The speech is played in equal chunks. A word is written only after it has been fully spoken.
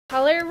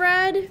color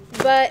red,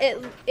 but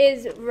it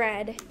is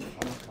red.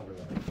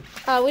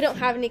 We don't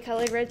have any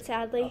colored red,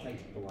 sadly.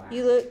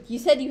 You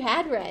said you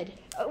had red.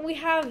 We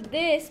have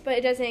this, but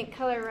it doesn't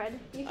color red.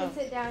 You can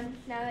sit down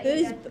now that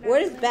you're done.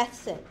 Where does Beth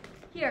sit?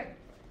 Here.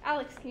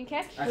 Alex, can you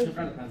catch? I should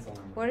find a pencil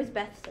now. Where does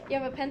Beth sit? You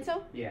have a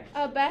pencil? Yeah.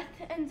 Beth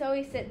and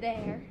Zoe sit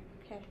there.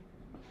 Okay.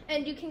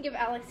 And you can give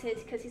Alex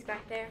his because he's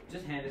back there.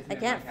 Just hand it to me. I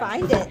can't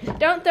find it.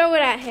 Don't throw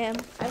it at him.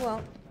 I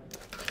won't.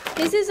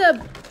 His is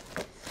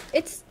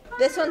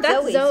this one's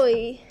That's Zoe's.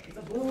 Zoe. It's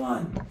a blue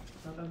one.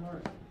 It's not that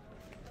hard.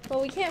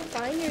 Well, we can't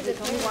find yours.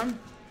 There's only one.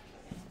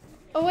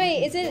 Oh,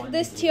 wait, is it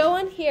this teal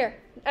one? Here.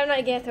 I'm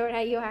not going to throw it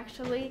at you,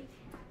 actually.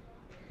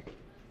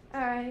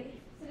 All right.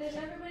 So does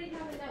everybody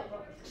have a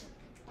notebook?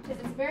 Because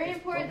it's very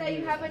important that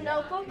you have a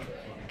notebook.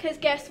 Because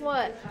guess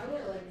what?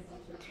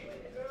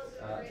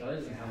 Charlie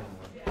doesn't come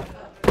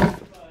anymore.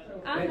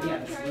 I'm Yeah,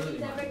 not it's sure really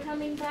she's mine. ever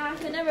coming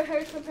back. I never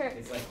heard from her.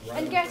 It's like right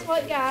And on guess the what,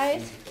 first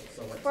guys? page.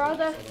 So what- For all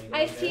the so when you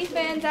iced look tea at it,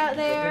 fans out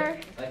there,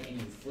 like, and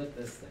you flip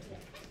this thing.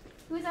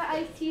 who's an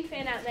iced tea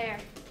fan out there?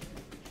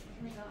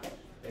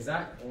 Is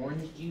that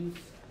orange juice?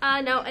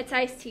 No, it's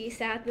iced tea,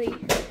 sadly.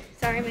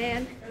 Sorry,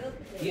 man.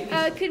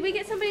 Could we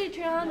get somebody to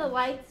turn on the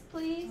lights,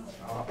 please?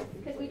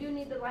 Because we do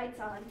need the lights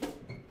on.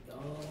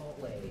 Oh,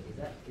 wait.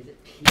 Is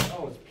it peach?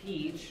 Oh, it's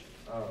peach.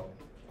 Oh,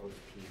 it's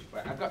peach.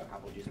 But I've got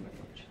apple juice in my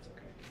fridge. It's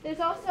okay. There's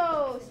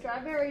also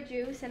strawberry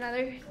juice and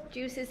other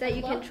juices that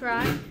you can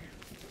try.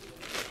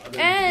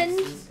 And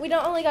we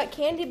don't only got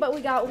candy, but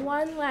we got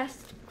one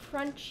last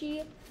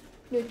crunchy,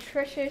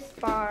 nutritious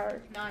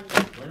bar.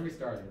 When are we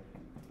starting?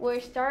 We're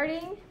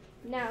starting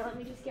now. Let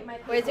me just get my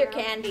paper Where's your out.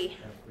 candy?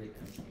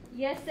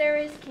 Yes, there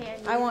is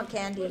candy. I want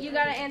candy. You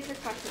gotta answer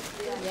questions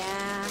for that.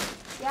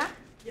 Yeah.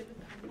 Yeah?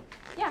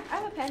 Yeah, I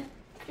have a pen.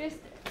 Just,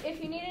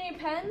 if you need any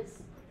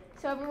pens,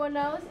 so everyone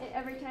knows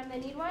every time they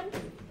need one,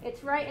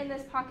 it's right in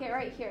this pocket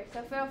right here.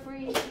 So feel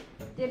free.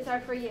 Dibs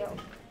are for you.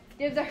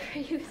 Dibs are for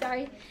you,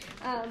 sorry.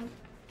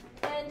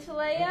 And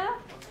Talea,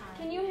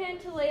 can you hand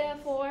Talea a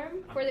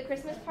form for the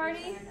Christmas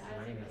party?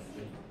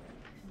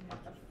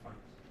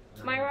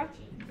 Myra,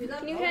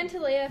 can you hand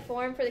Talea a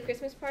form for the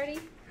Christmas party?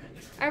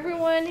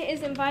 Everyone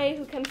is invited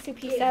who comes to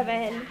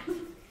P7.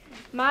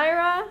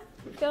 Myra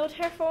filled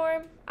her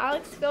form.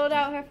 Alex filled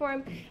out her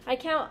form. I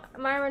count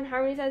Myra and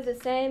Harmony's as the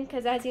same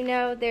because, as you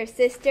know, they're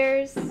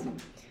sisters.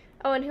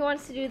 Oh, and who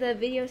wants to do the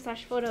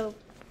video/photo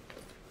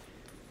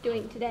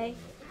doing today?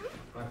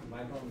 My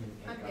phone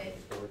ain't got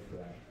the storage for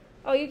that.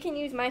 Oh, you can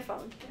use my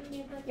phone.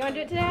 You want to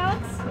do it today,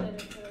 Alex?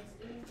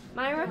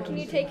 Myra, can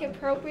you take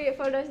appropriate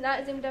photos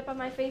not zoomed up on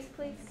my face,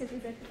 please? Because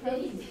he's at the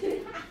pose.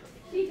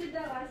 She did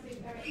that last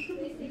week. All right,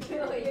 please take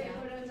appropriate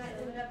photos not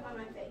zoomed up on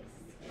my face.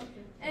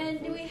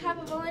 And do we have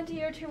a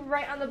volunteer to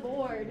write on the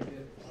board?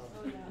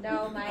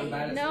 No, I'm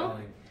bad at No?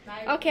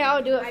 spelling. Okay,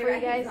 I'll do it for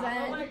you guys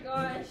then. Oh my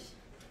gosh.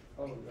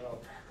 Oh,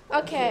 no.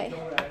 Okay.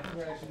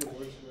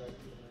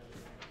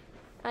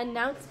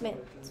 Announcement.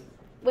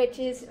 Which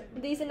is,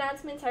 these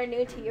announcements are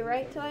new to you,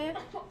 right, Talia?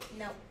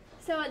 No.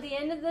 So at the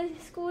end of the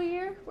school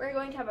year, we're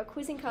going to have a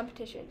quizzing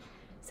competition.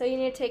 So you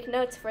need to take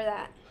notes for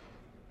that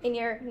in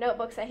your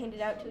notebooks I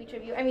handed out to each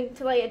of you. I mean,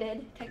 Talia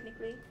did,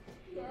 technically.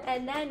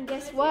 And then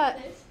guess what?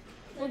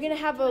 We're going to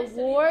have a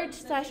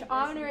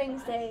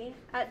award/honorings day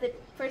at the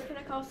First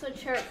Pentecostal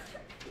Church.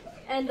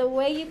 And the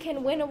way you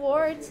can win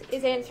awards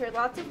is answer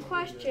lots of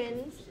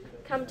questions,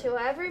 come to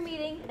every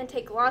meeting, and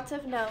take lots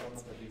of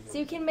notes. So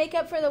you can make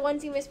up for the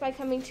ones you missed by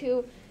coming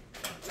to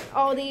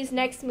all these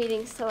next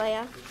meetings,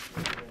 Talia.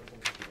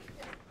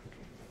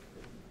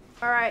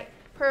 All right,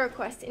 prayer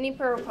request. Any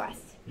prayer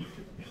requests?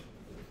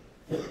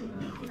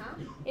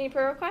 Any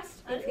prayer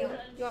requests? You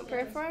want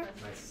prayer for her?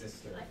 My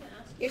sister.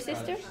 Your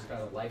sister? She's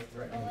got a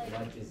life-threatening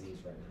blood disease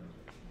right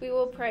now. We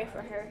will pray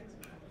for her.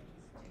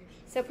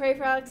 So pray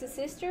for Alex's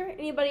sister.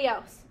 Anybody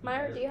else?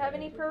 Myra, do you have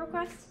any prayer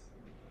requests?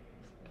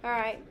 All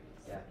right.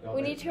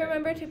 We need to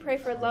remember to pray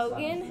for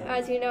Logan.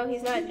 As you know,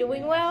 he's not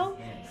doing well.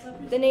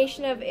 The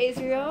nation of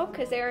Israel,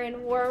 because they're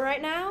in war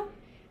right now.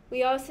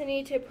 We also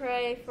need to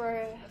pray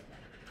for,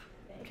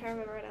 I'm trying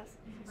to remember what else.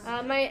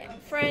 My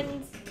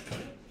friend's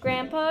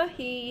grandpa,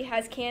 he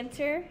has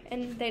cancer,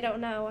 and they don't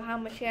know how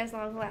much he has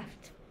long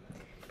left.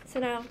 So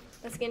now,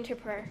 let's get into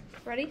prayer.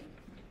 Ready?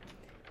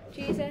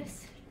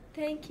 Jesus,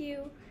 thank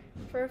you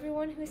for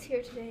everyone who's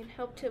here today, and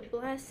help to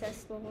bless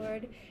us,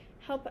 Lord.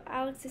 Help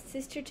Alex's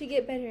sister to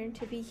get better and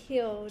to be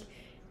healed,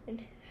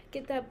 and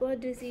get that blood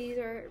disease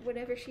or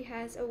whatever she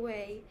has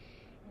away.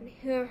 And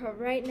heal her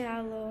right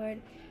now,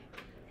 Lord.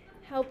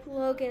 Help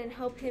Logan and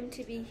help him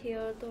to be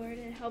healed, Lord,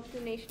 and help the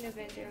nation of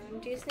Israel.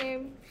 In Jesus'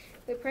 name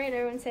we pray, and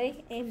everyone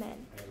say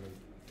amen.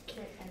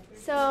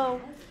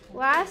 So,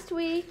 last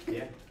week,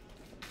 Yeah.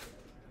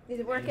 is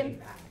it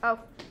working? Oh,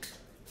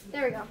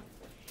 there we go.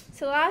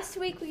 So last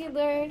week we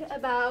learned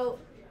about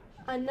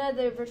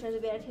another version of the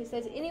Beatitudes.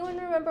 Does anyone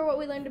remember what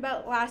we learned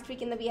about last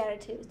week in the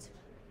Beatitudes?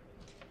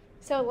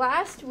 So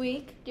last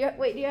week, do you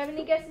have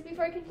any guesses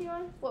before I continue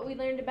on? What we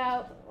learned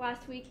about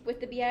last week with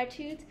the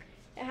Beatitudes?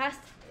 It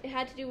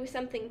had to do with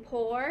something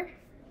poor.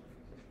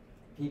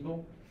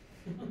 People?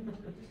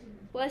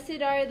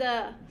 Blessed are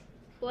the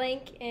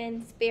blank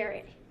in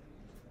spirit.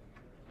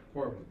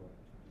 Poor people.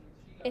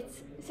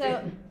 It's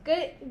so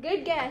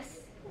good guess.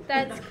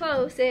 That's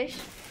close-ish.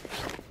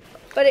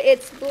 But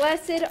it's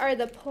blessed are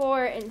the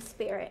poor in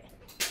spirit.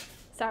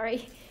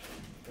 Sorry.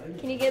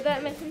 Can you get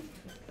that, Matthew?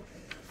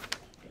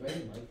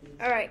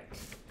 All right.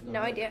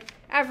 No idea.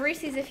 I have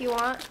Reese's if you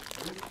want.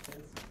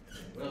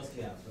 What else do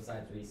you have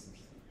besides Reese's?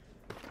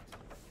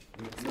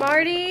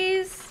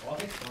 Smarties. I'll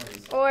take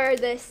Smarties. Or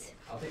this.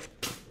 I'll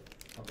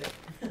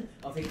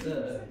take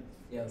the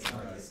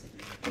Smarties.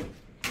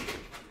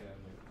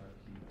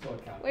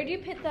 Where'd you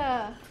put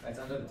the? It's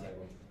under the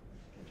table.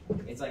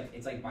 It's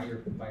like by your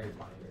binder.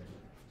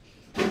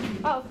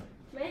 Oh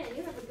man,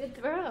 you have a good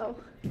throw.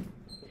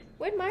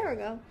 Where'd Myra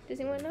go? Does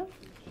anyone know?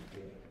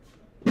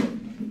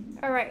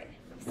 All right.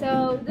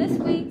 So this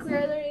week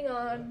we're learning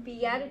on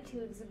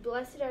Beatitudes.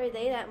 Blessed are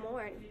they that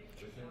mourn.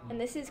 And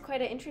this is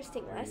quite an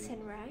interesting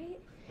lesson, right?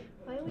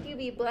 Why would you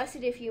be blessed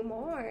if you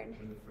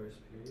mourn?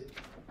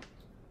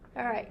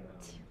 All right.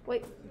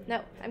 Wait.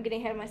 No, I'm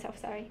getting ahead of myself.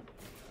 Sorry.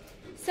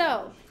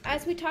 So,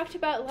 as we talked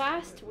about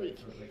last week,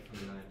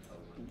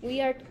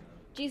 we are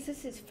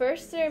Jesus'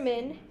 first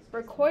sermon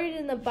recorded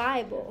in the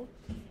Bible.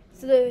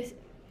 So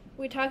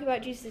we talk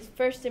about Jesus'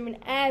 first sermon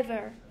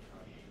ever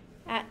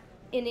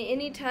in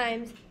any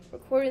times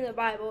recorded in the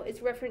Bible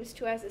is referenced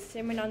to as the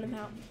Sermon on the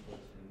Mount.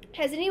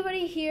 Has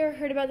anybody here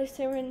heard about the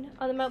Sermon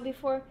on the Mount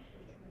before?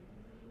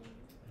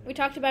 We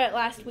talked about it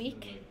last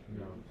week.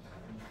 No.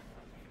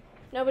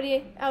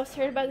 Nobody else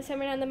heard about the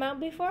Sermon on the Mount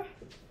before?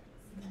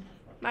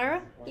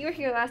 Myra, you were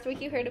here last week.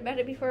 You heard about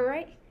it before,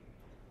 right?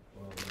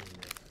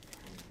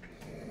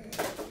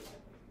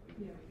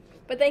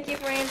 But thank you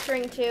for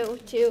answering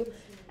to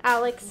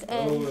Alex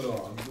and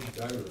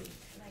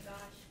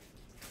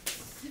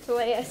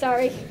Leia.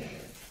 Sorry.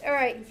 All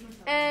right.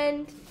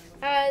 And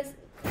as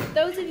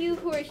those of you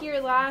who were here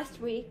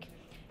last week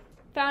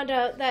found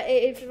out that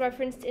it is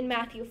referenced in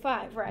Matthew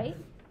 5, right?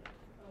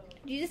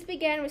 Jesus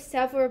began with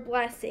several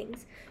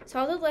blessings. So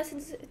all the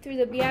lessons through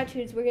the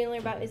Beatitudes we're going to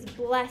learn about is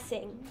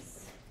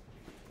blessings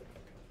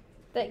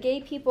that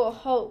gave people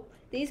hope.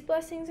 These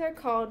blessings are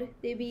called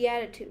the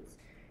Beatitudes.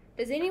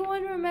 Does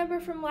anyone remember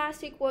from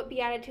last week what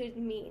Beatitudes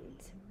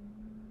means?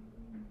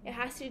 It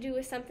has to do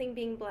with something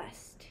being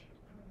blessed.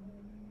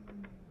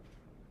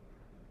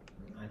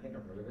 I think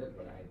I've heard of it,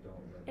 but I don't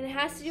remember. And it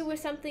has to do with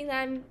something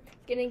that I'm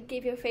going to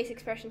give you a face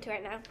expression to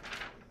right now.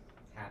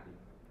 Happy.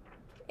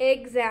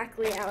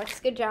 Exactly,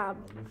 Alex. Good job.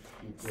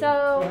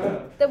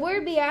 So, the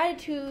word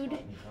beatitude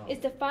is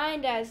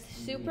defined as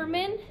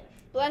superman,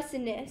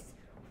 blessedness,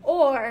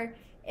 or,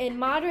 in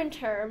modern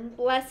term,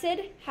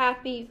 blessed,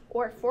 happy,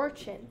 or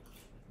fortune.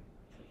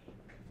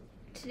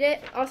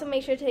 Today, also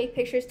make sure to take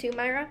pictures too,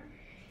 Myra.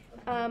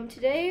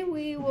 Today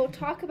we will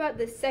talk about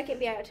the second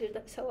beatitude.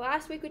 So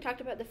last week we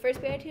talked about the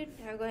first beatitude,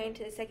 now we're going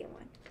into the second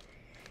one.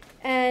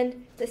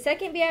 And the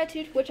second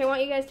beatitude, which I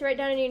want you guys to write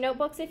down in your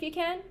notebooks if you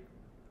can.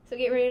 So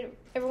get ready,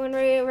 everyone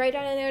ready to write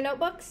down in their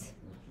notebooks?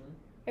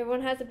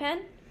 Everyone has a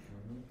pen?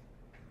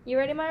 You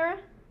ready, Myra?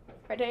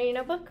 Write down in your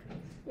notebook.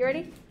 You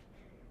ready?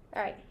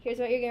 All right, here's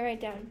what you're going to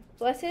write down.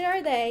 Blessed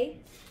are they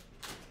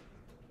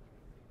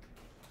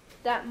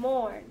that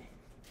mourn,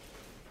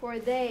 for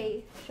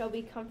they shall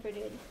be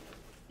comforted.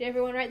 Did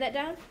everyone write that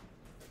down?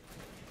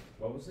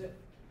 What was it?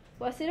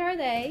 Blessed are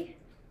they.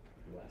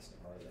 Blessed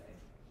are they.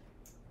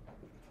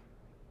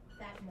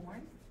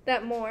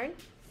 That mourn,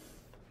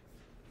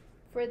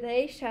 for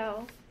they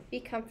shall be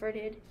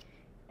comforted.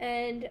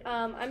 And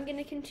I'm going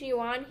to continue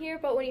on here,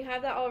 but when you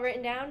have that all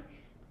written down,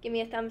 give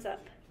me a thumbs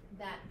up.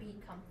 that be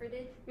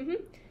comforted.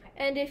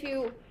 And if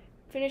you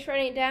finish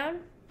writing it down,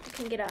 you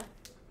can get a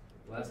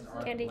Blessed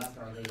are Andy. they that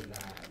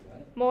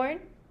what? mourn,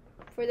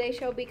 for they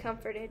shall be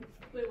comforted.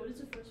 Wait, what is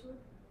the first word?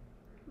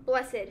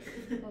 Blessed.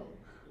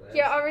 Blessed.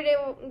 Here, I'll read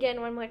it again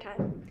one more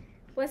time.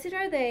 Blessed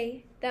are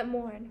they that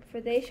mourn,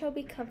 for they shall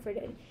be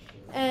comforted.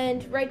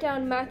 And write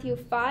down Matthew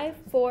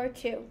 5:4-2.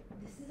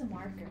 This is a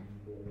marker.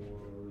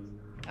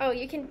 Oh,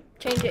 you can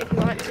change it if you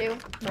want to.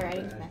 My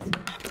writing's messy.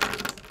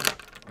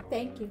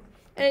 Thank you.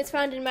 And it's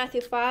found in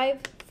Matthew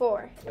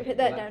 5:4. Put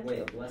that down.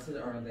 Wait, blessed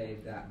are they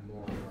that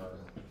mourn.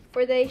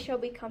 For they shall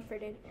be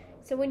comforted.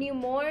 So when you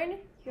mourn,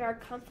 you are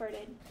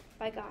comforted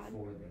by God.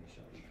 For they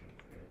shall be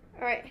comforted.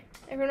 All right.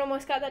 Everyone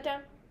almost got that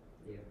down?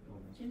 Yeah.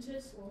 Can you say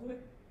it slower?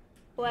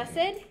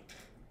 Blessed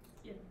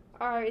Yeah.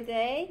 are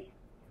they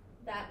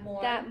That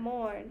mourn. that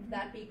mourn,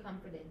 That be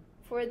comforted.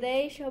 for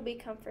they shall be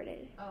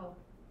comforted. Oh.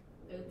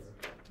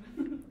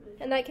 Oops.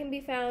 And that can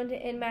be found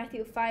in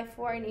Matthew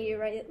 5:4. I need you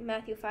to write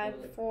Matthew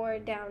 5:4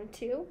 down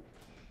too,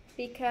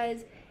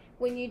 because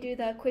when you do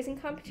the quizzing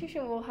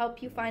competition, it will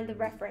help you find the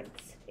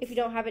reference if you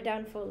don't have it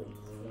down fully.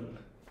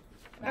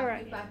 All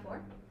right. Matthew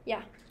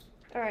 5:4.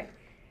 All right.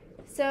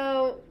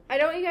 So I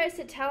don't want you guys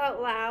to tell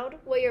out loud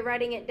while you're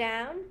writing it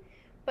down,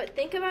 but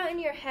think about in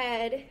your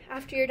head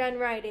after you're done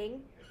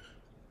writing.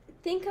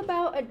 Think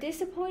about a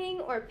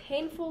disappointing or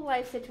painful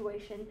life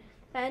situation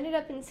that ended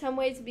up in some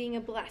ways being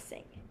a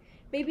blessing.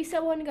 Maybe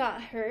someone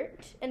got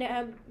hurt and it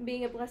ended up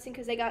being a blessing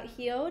because they got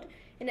healed,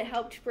 and it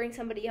helped bring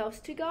somebody else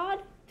to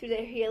God through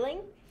their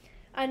healing.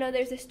 I know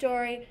there's a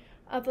story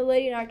of a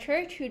lady in our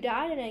church who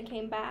died and then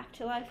came back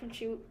to life, and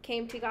she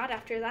came to God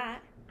after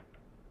that.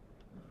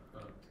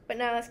 But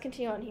now let's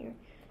continue on here.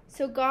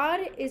 So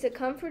God is a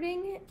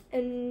comforting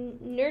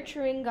and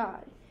nurturing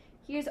God.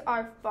 Here's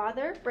our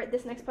Father. Write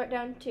this next part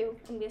down too.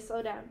 I'm going to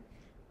slow down.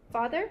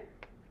 Father,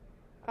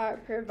 our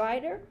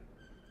provider,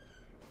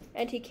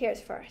 and he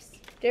cares for us.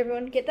 Did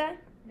everyone get that?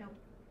 No.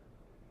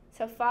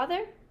 So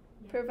Father,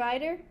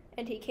 provider,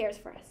 and he cares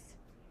for us.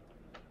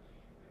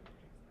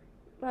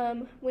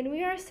 When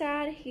we are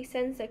sad, he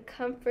sends the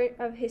comfort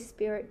of his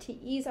Spirit to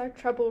ease our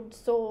troubled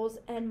souls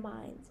and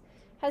minds.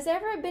 Has there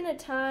ever been a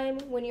time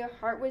when your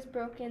heart was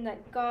broken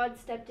that God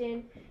stepped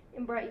in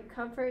and brought you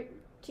comfort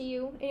to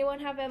you? Anyone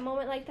have a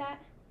moment like that?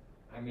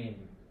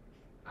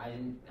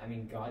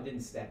 God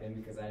didn't step in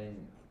because I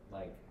didn't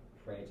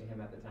pray to him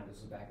at the time.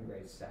 This was back in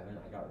grade 7.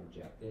 I got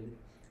rejected.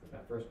 It was my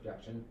first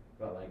rejection,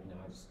 but I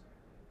just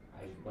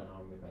went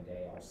on with my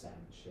day all sad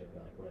and shit,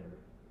 but whatever.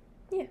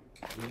 Yeah.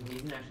 He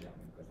didn't actually help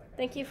me because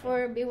Thank you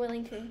for being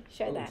willing to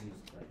share that.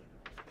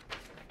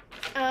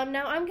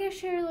 Now I'm going to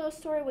share a little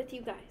story with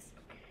you guys.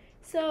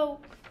 So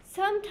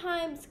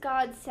sometimes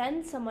God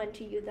sends someone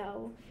to you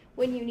though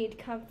when you need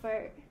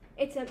comfort.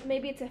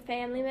 Maybe it's a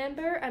family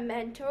member, a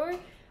mentor,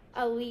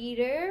 a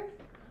leader,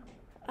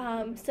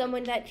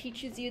 someone that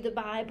teaches you the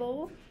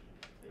Bible.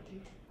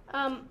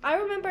 I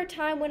remember a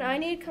time when I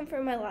needed comfort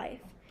in my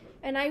life,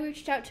 and I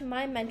reached out to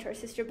my mentor,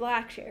 Sister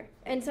Blackshear.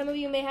 And some of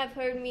you may have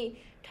heard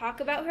me talk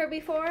about her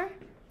before,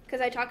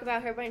 because I talk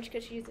about her a bunch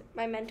because she's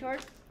my mentor.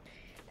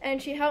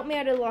 And she helped me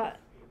out a lot.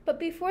 But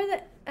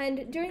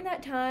during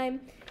that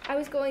time, I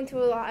was going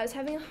through a lot. I was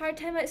having a hard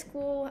time at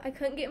school. I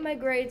couldn't get my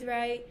grades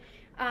right.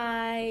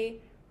 I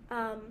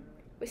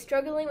was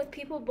struggling with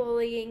people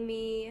bullying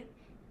me.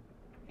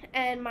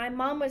 And my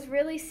mom was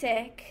really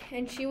sick,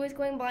 and she was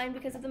going blind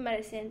because of the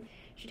medicine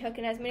she took.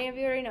 And as many of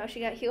you already know, she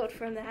got healed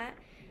from that.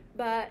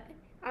 But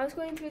I was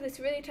going through this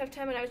really tough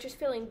time, and I was just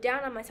feeling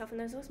down on myself. And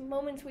there's those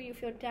moments where you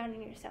feel down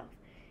on yourself.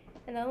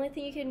 And the only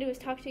thing you can do is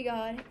talk to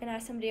God and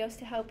ask somebody else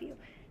to help you.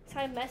 So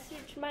I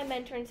messaged my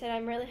mentor and said,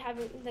 I'm really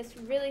having this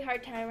really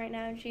hard time right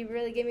now. And she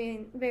really gave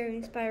me very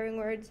inspiring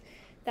words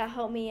that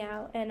helped me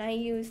out. And I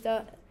used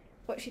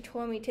what she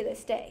told me to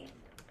this day.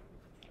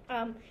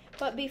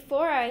 But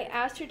before I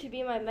asked her to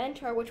be my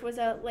mentor, which was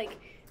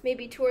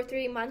maybe 2 or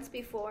 3 months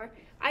before,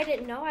 I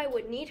didn't know I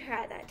would need her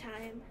at that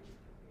time.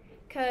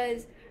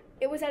 Because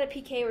it was at a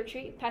PK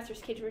retreat,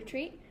 Pastor's Kids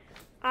retreat.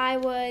 We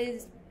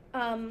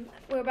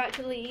were about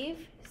to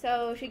leave,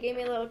 so she gave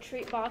me a little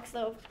treat box,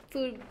 little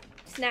food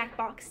snack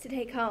box to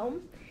take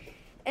home.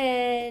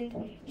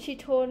 And she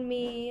told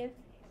me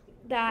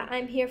that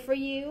I'm here for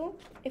you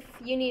if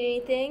you need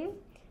anything.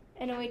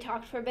 And then we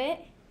talked for a bit.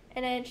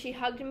 And then she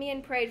hugged me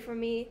and prayed for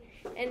me.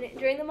 And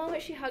during the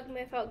moment she hugged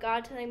me, I felt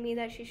God telling me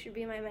that she should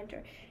be my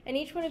mentor. And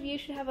each one of you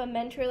should have a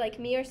mentor like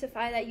me or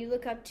Sophia that you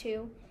look up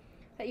to,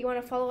 that you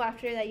want to follow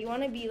after, that you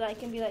want to be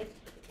like, and be like,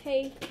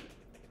 hey,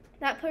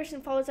 that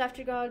person follows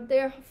after God.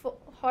 Their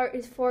heart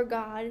is for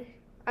God.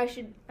 I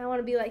want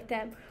to be like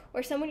them.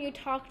 Or someone you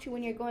talk to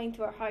when you're going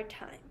through a hard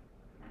time.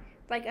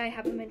 Like I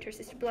have a mentor,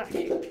 Sister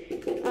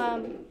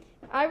Blackshear.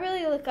 I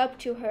really look up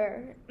to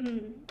her.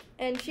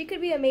 And she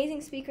could be an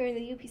amazing speaker in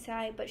the UP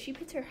side, but she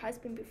puts her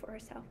husband before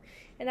herself.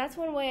 And that's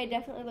one way I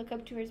definitely look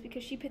up to her, is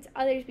because she puts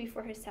others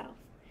before herself.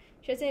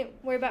 She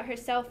doesn't worry about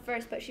herself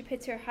first, but she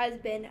puts her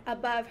husband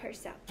above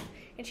herself.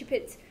 And she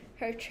puts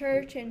her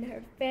church and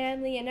her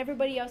family and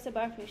everybody else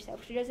above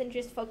herself. She doesn't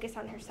just focus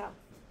on herself.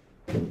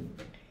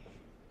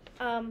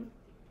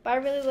 But I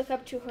really look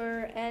up to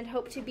her and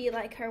hope to be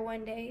like her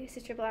one day.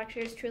 Sister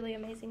Blackshear is truly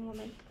an amazing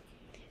woman.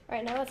 All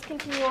right, now let's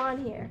continue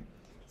on here.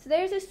 So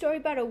there's a story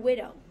about a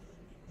widow.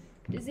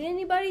 Does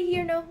anybody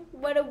here know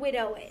what a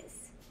widow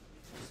is?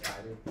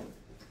 Spider.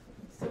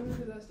 Someone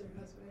who lost their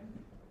husband.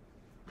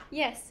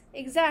 Yes,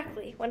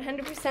 exactly.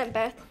 100%,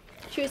 Beth.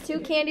 She was 2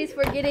 candies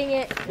for getting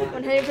it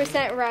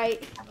 100%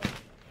 right.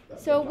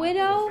 So a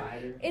widow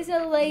is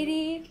a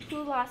lady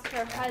who lost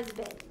her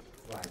husband.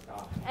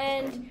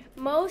 And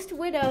most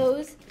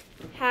widows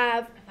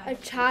have a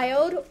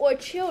child or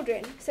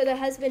children. So the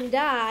husband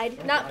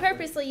died, not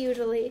purposely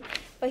usually,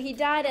 but he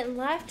died and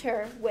left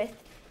her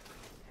with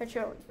her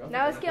children.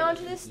 Now let's get on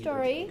to this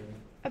story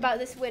about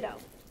this widow.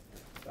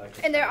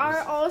 And there are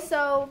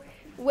also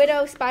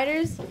widow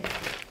spiders.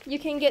 You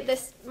can get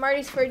this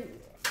Marty's for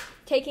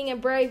taking a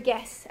brave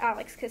guess,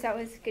 Alex, because that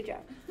was a good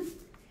job.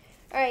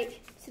 All right,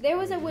 so there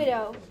was a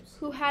widow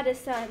who had a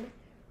son,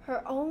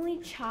 her only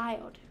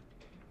child.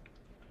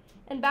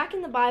 And back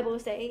in the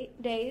Bible's days,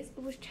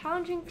 it was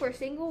challenging for a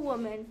single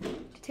woman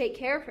to take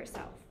care of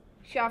herself.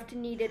 She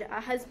often needed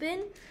a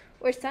husband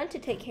or son to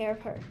take care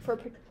of her,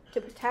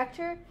 to protect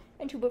her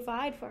and to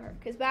provide for her.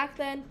 Because back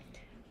then,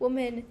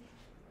 women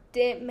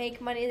didn't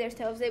make money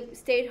themselves. They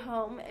stayed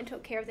home and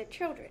took care of their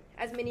children,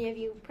 as many of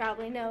you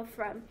probably know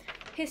from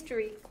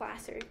history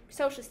class or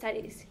social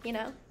studies,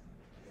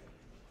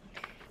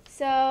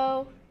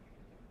 So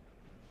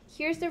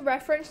here's the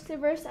reference to the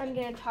verse I'm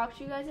going to talk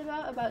to you guys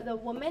about the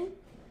woman.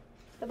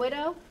 the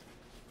widow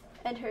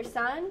and her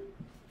son,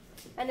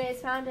 and it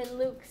is found in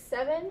Luke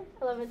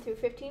 7:11 through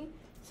 15.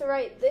 So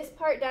write this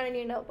part down in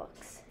your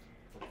notebooks.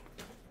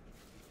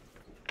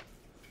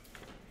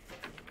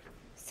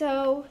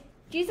 So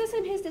Jesus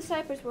and his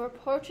disciples were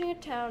approaching a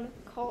town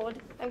called,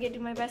 I'm going to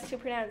do my best to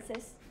pronounce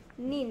this,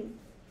 Nin.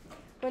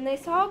 When they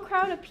saw a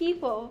crowd of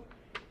people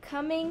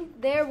coming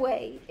their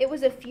way, it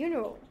was a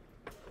funeral.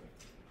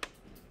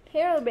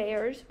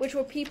 Pallbearers, which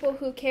were people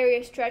who carry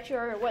a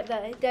stretcher or what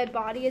the dead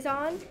body is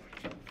on,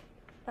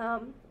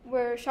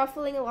 were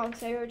shuffling along,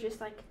 so they were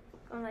just like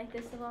going like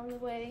this along the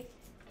way,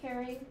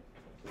 carrying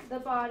the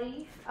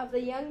body of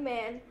the young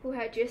man who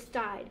had just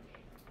died.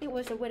 It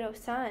was a widow's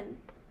son.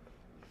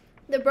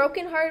 The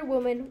broken-hearted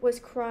woman was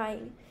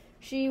crying.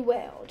 She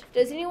wailed.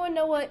 Does anyone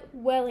know what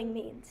wailing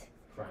means?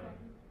 Crying.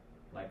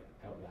 Like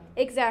out loud.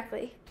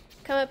 Exactly.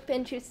 Come up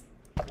and choose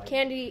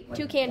candy, Like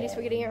 2 candies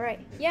for getting it right.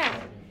 Yeah,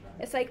 Bawling.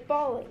 it's like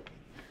bawling.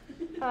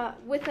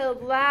 With a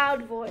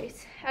loud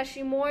voice, as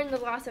she mourned the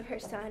loss of her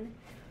son.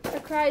 Her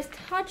cries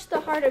touched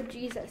the heart of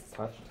Jesus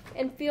Touched?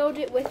 and filled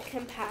it with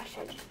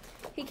compassion.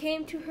 He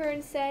came to her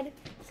and said,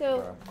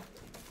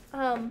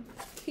 I'm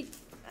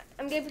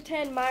going to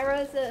pretend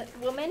Myra's a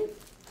woman.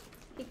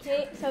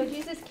 So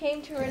Jesus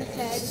came to her and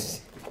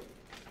said,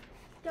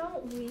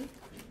 don't weep.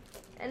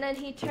 And then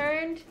he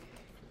turned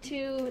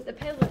to the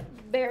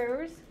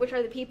pallbearers, which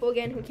are the people,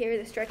 again, who carry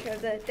the stretcher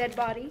of the dead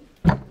body.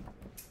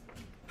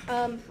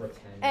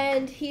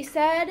 And he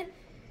said,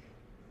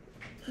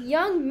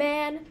 young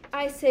man,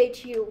 I say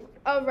to you,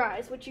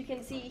 arise, which you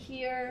can see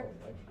here.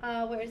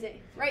 Where is it?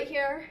 Right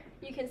here.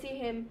 You can see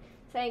him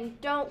saying,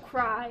 don't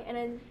cry. And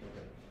then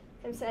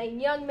him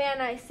saying, young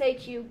man, I say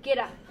to you, get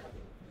up.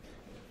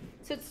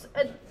 So it's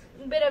a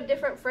bit of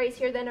different phrase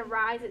here than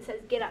arise. It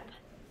says get up.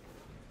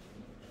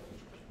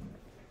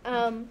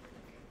 And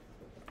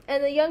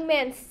the young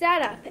man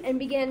sat up and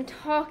began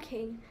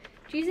talking.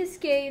 Jesus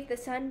gave the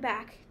son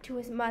back to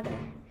his mother.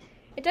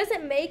 It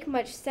doesn't make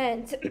much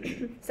sense.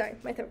 Sorry,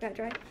 my throat got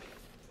dry.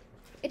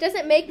 It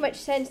doesn't make much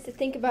sense to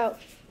think about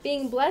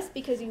being blessed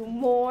because you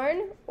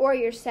mourn or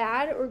you're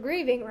sad or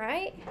grieving,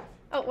 right?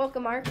 Oh,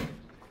 welcome, Mark.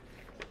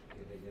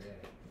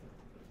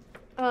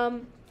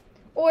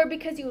 Or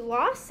because you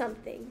lost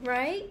something,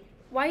 right?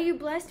 Why are you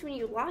blessed when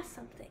you lost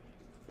something?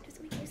 It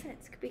doesn't make any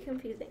sense. It could be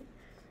confusing.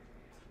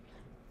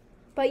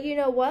 But you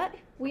know what?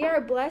 We are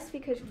blessed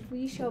because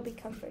we shall be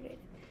comforted.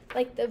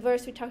 Like the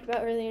verse we talked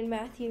about earlier in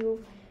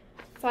Matthew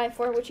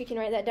 5:4, which you can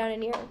write that down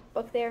in your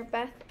book there,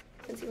 Beth,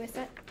 since you missed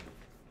that.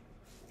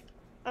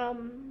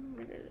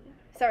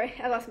 Sorry,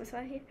 I lost my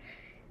slide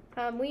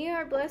here. We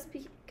are blessed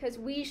because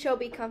we shall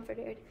be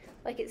comforted,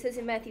 like it says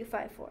in Matthew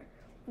 5:4.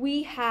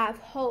 We have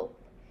hope.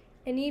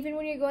 And even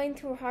when you're going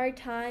through a hard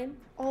time,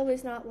 all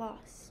is not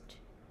lost.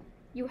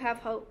 You have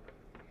hope.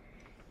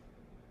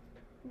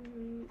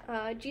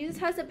 Jesus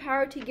has the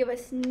power to give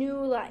us new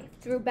life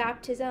through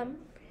baptism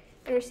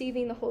and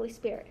receiving the Holy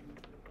Spirit.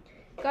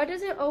 God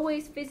doesn't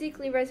always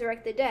physically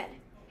resurrect the dead.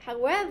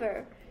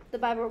 However, the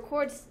Bible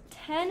records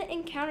 10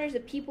 encounters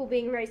of people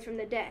being raised from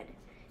the dead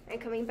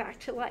and coming back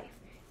to life.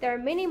 There are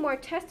many more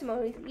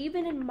testimonies,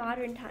 even in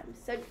modern times.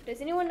 So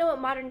does anyone know what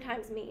modern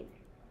times mean?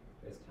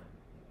 This time.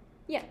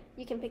 Yeah,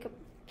 you can pick up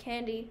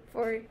candy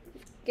for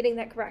getting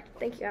that correct.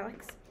 Thank you,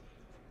 Alex.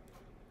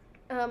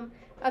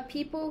 Of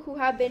people who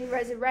have been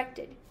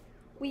resurrected.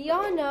 We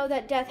all know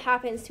that death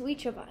happens to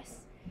each of us.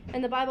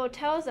 And the Bible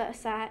tells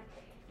us that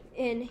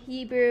in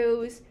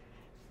Hebrews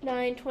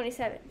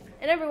 9:27.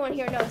 And everyone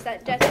here knows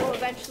that death will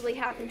eventually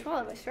happen to all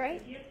of us,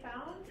 right? You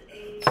found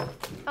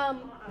a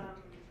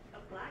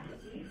black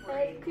key for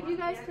Could you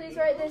guys please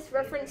write this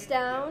reference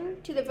down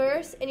to the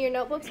verse in your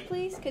notebooks,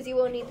 please? Because you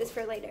will need this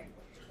for later,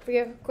 for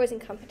your quizzing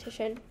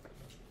competition,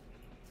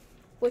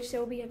 which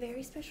there will be a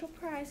very special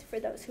prize for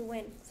those who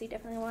win. So you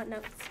definitely want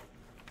notes.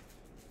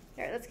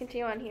 All right, let's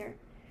continue on here.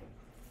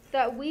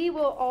 That we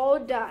will all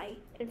die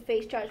and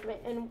face judgment.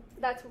 And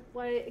that's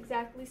what it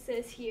exactly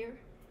says here.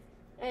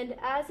 And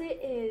as it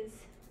is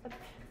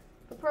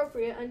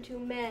appropriate unto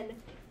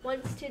men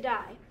once to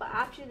die, but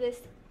after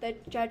this, the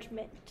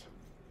judgment.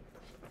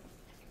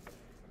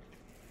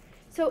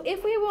 So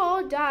if we will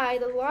all die,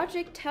 the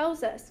logic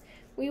tells us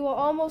we will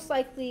all most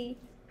likely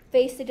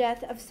face the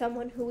death of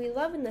someone who we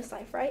love in this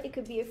life, right? It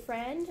could be a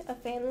friend, a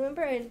family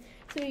member, and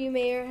so you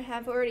may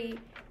have already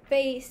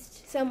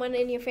faced someone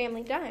in your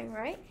family dying,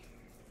 right?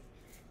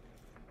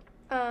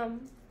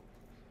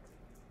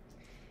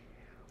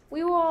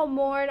 We will all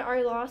mourn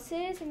our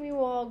losses, and we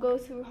will all go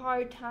through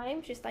hard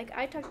times, just like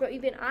I talked about.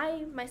 Even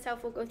I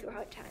myself will go through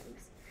hard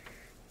times.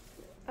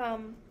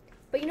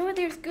 But you know what?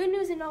 There's good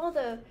news in all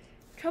the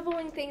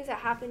troubling things that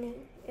happen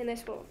in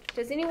this world.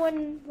 Does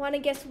anyone want to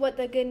guess what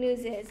the good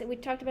news is? We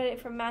talked about it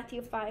from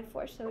Matthew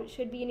 5:4, so it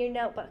should be in your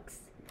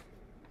notebooks.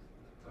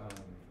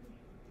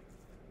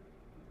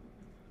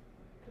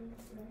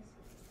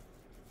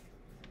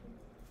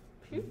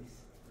 Peace.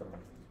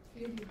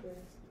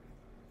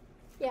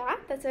 Yeah,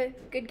 that's a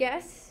good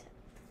guess.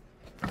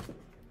 Here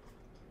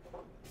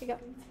you go.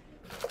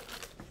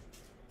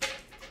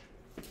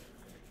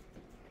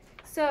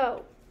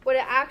 So, what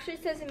it actually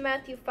says in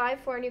Matthew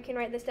 5:4, and you can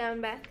write this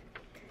down, Beth.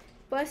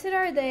 Blessed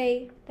are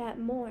they that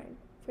mourn,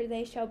 for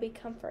they shall be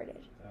comforted.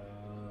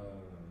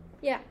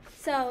 Yeah,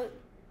 so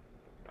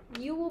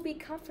you will be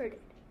comforted.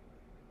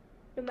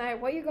 No matter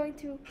what you're going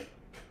through,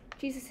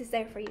 Jesus is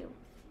there for you.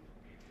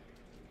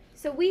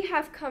 So we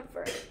have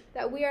comfort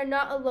that we are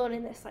not alone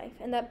in this life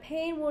and that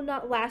pain will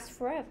not last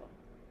forever.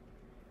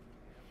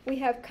 We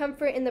have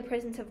comfort in the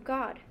presence of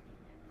God,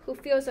 who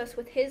fills us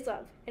with his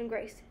love and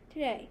grace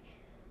today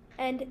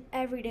and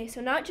every day.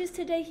 So not just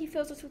today he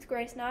fills us with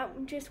grace,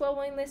 not just while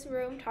we're in this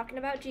room talking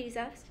about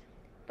Jesus,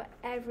 but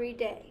every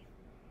day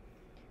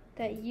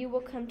that you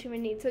will come to a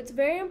need. So it's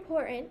very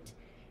important.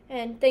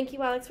 And thank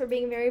you, Alex, for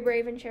being very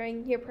brave and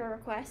sharing your prayer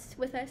requests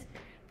with us.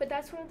 But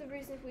that's one of the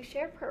reasons we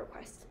share prayer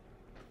requests,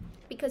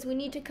 because we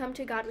need to come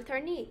to God with our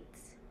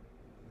needs.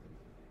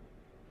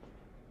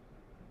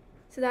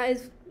 So that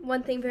is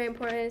one thing very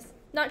important. It's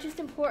not just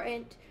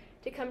important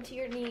to come to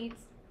your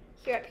needs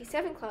here at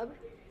P7 Club,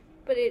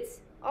 but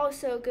it's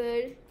also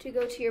good to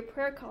go to your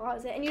prayer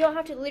closet. And you don't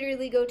have to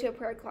literally go to a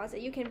prayer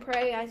closet. You can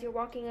pray as you're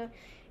walking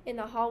in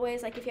the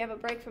hallways, like if you have a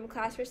break from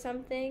class or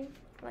something,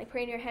 like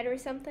pray in your head or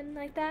something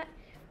like that.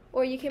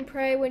 Or you can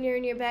pray when you're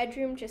in your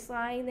bedroom, just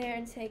lying there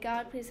and say,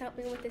 God, please help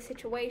me with this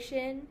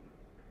situation.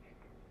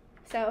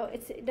 So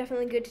it's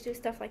definitely good to do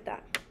stuff like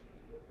that.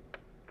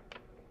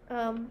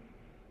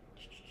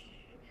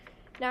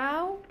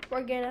 Now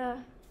we're going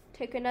to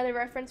take another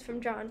reference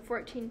from John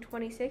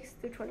 14:26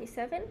 through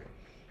 27.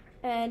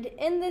 And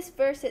in this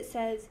verse it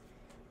says,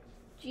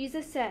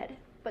 Jesus said,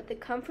 but the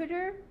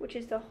Comforter, which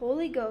is the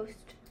Holy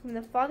Ghost, whom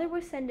the Father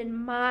will send in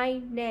my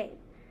name.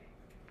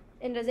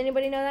 And does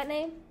anybody know that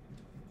name?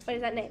 What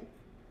is that name?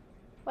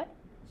 What?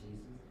 Jesus.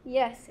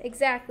 Yes,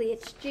 exactly.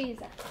 It's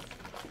Jesus.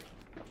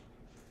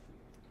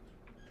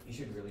 You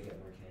should really get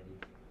more candy.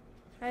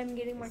 I'm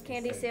getting more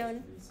candy Instead of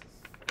soon. just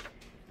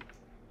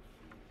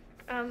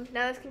Reese's.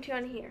 Now let's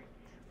continue on here.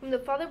 Whom the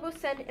Father will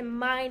send in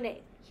my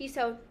name. He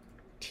shall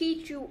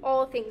teach you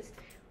all things.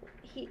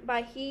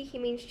 By he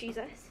means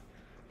Jesus.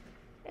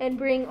 And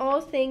bring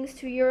all things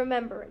to your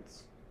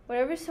remembrance.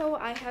 Whatever so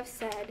I have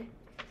said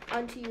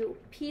unto you,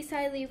 peace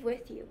I leave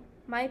with you.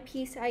 My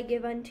peace I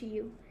give unto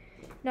you.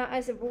 Not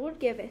as the world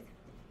giveth,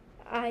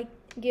 I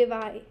give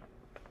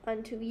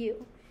unto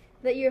you.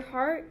 Let your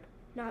heart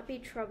not be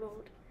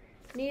troubled,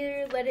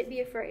 neither let it be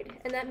afraid.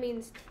 And that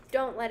means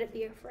don't let it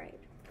be afraid.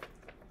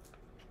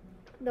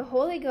 The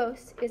Holy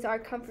Ghost is our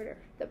comforter.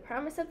 The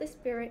promise of the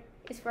Spirit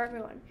is for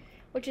everyone,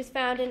 which is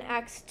found in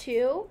Acts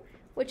 2,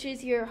 which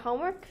is your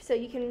homework. So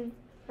you can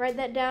write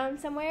that down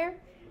somewhere,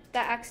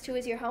 that Acts 2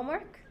 is your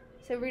homework.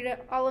 So read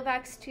all of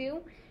Acts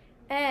 2,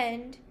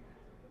 and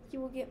you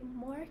will get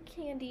more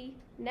candy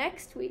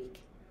next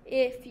week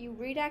if you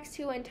read Acts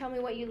 2 and tell me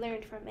what you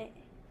learned from it.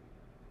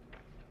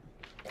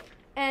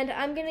 And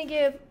I'm going to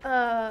give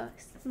a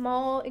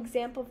small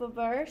example of a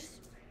verse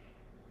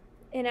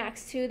in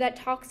Acts 2 that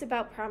talks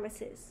about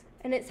promises.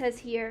 And it says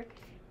here,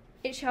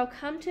 it shall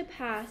come to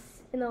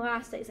pass in the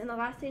last days, and the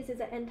last days is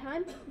the end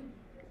time,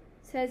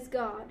 says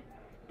God,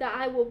 that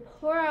I will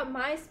pour out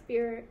my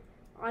Spirit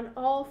on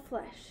all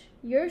flesh.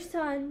 Your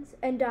sons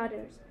and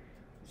daughters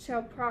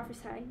shall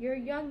prophesy. Your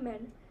young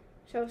men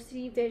shall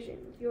see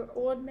visions. Your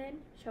old men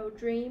shall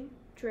dream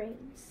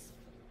dreams.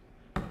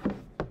 All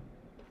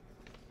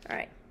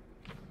right.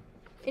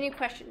 Any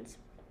questions?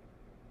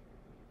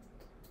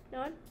 No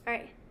one? All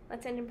right.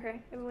 Let's end in prayer.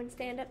 Everyone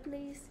stand up,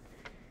 please.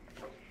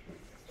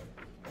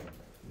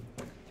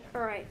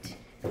 All right.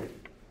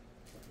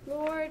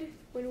 Lord,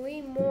 when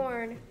we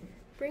mourn,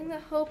 bring the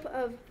hope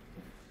of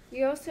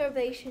your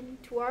salvation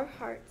to our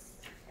hearts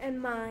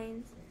and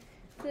minds,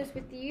 so that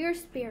with your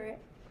Spirit,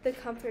 the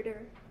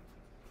Comforter,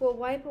 will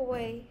wipe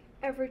away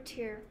every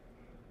tear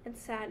and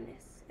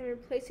sadness and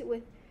replace it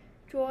with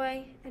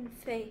joy and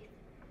faith.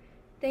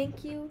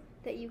 Thank you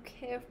that you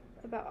care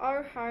about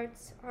our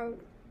hearts, our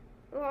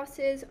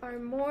losses, our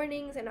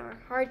mournings, and our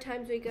hard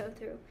times we go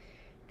through.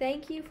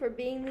 Thank you for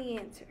being the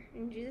answer.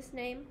 In Jesus'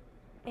 name,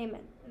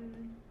 amen.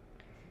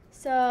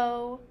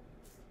 So,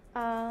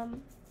 there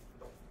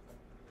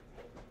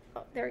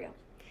we go.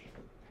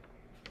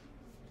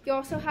 You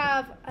also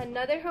have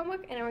another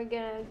homework, and we're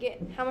going to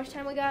get how much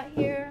time we got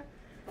here.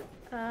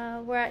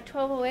 We're at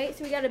 12:08,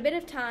 so we got a bit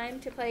of time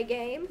to play a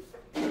game.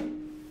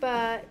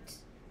 But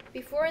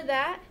before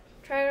that,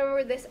 try to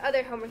remember this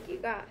other homework you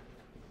got.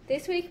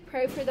 This week,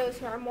 pray for those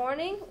who are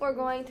mourning or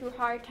going through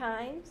hard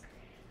times,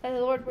 that the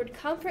Lord would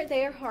comfort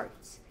their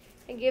hearts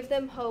and give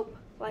them hope,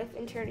 life,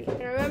 and eternity. And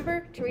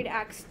remember to read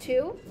Acts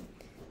 2.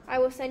 I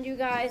will send you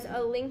guys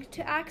a link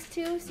to Acts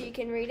 2 so you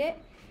can read it.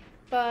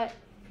 But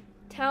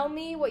tell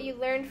me what you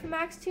learned from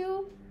Acts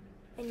 2,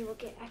 and you will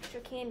get extra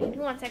candy.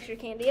 Who wants extra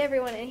candy?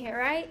 Everyone in here,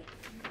 right?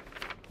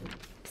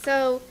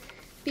 So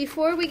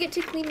before we get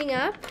to cleaning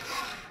up,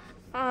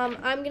 I'm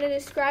going to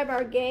describe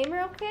our game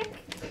real quick.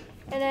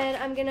 And then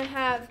I'm going to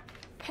have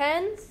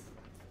pens.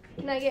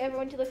 Can I get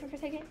everyone to listen for a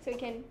second so we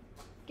can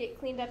get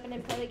cleaned up and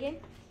then play the game?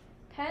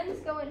 Pens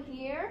go in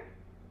here.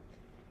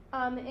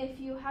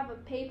 If you have a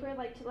paper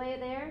like to lay it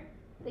there,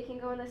 they can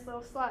go in this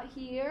little slot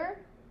here.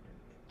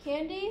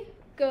 Candy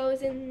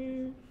goes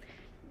in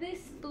this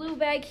blue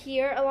bag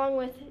here along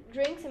with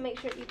drinks, and make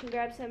sure you can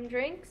grab some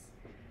drinks.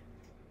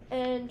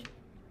 And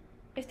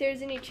if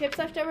there's any chips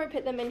left over,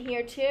 put them in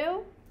here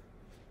too.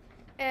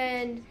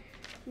 And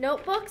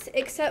notebooks,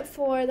 except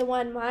for the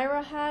one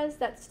Myra has,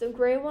 that's the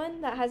gray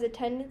one that has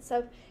attendance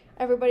of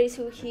everybody's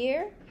who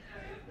here.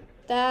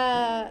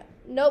 The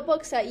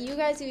notebooks that you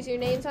guys use your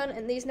names on,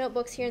 and these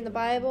notebooks here in the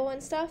Bible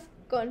and stuff,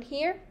 go in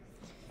here.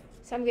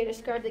 So I'm going to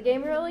discard the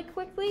game really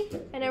quickly,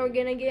 and then we're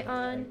going to get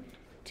on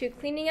to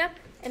cleaning up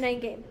and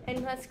end game.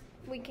 And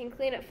we can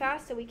clean up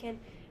fast so we can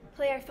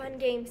play our fun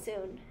game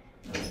soon.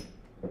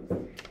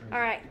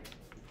 Alright,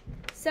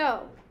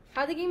 so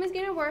how the game is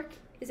going to work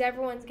is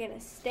everyone's going to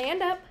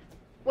stand up.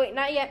 Wait,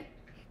 not yet.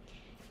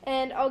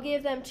 And I'll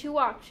give them 2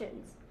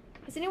 options.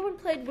 Has anyone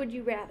played Would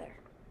You Rather?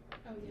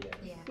 Oh,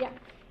 yeah. Yeah.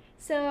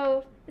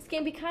 So this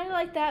game be kind of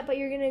like that, but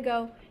you're going to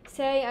go,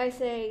 I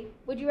say,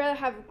 would you rather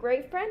have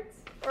great friends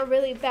or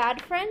really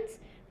bad friends?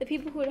 The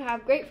people who would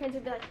have great friends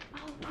would be like,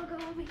 oh, I'll go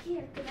over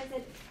here, because I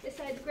said this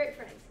side's great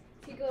friends.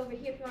 So you go over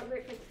here if you want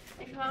great friends.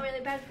 If you want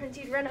really bad friends,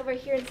 you'd run over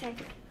here and say,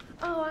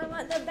 oh, I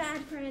want the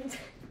bad friends.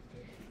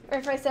 Or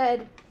if I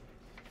said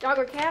dog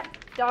or cat,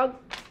 dog,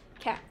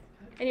 cat.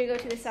 And you go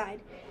to the side.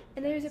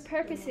 And there's a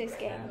purpose to this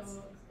game.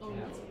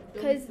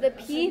 Because the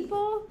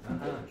people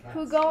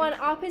who go on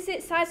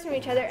opposite sides from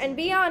each other, and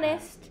be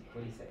honest,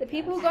 the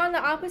people who go on the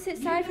opposite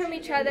side from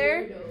each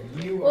other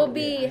will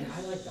be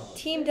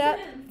teamed up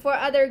for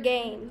other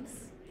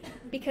games.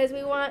 Because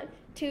we want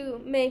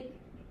to make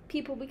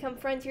people become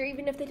friends here,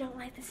 even if they don't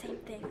like the same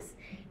things.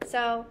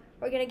 So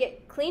we're going to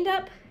get cleaned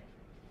up,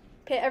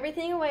 put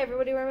everything away.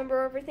 Everybody remember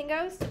where everything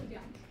goes? Yeah.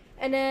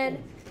 And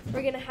then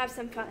we're going to have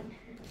some fun.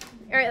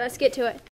 All right, let's get to it.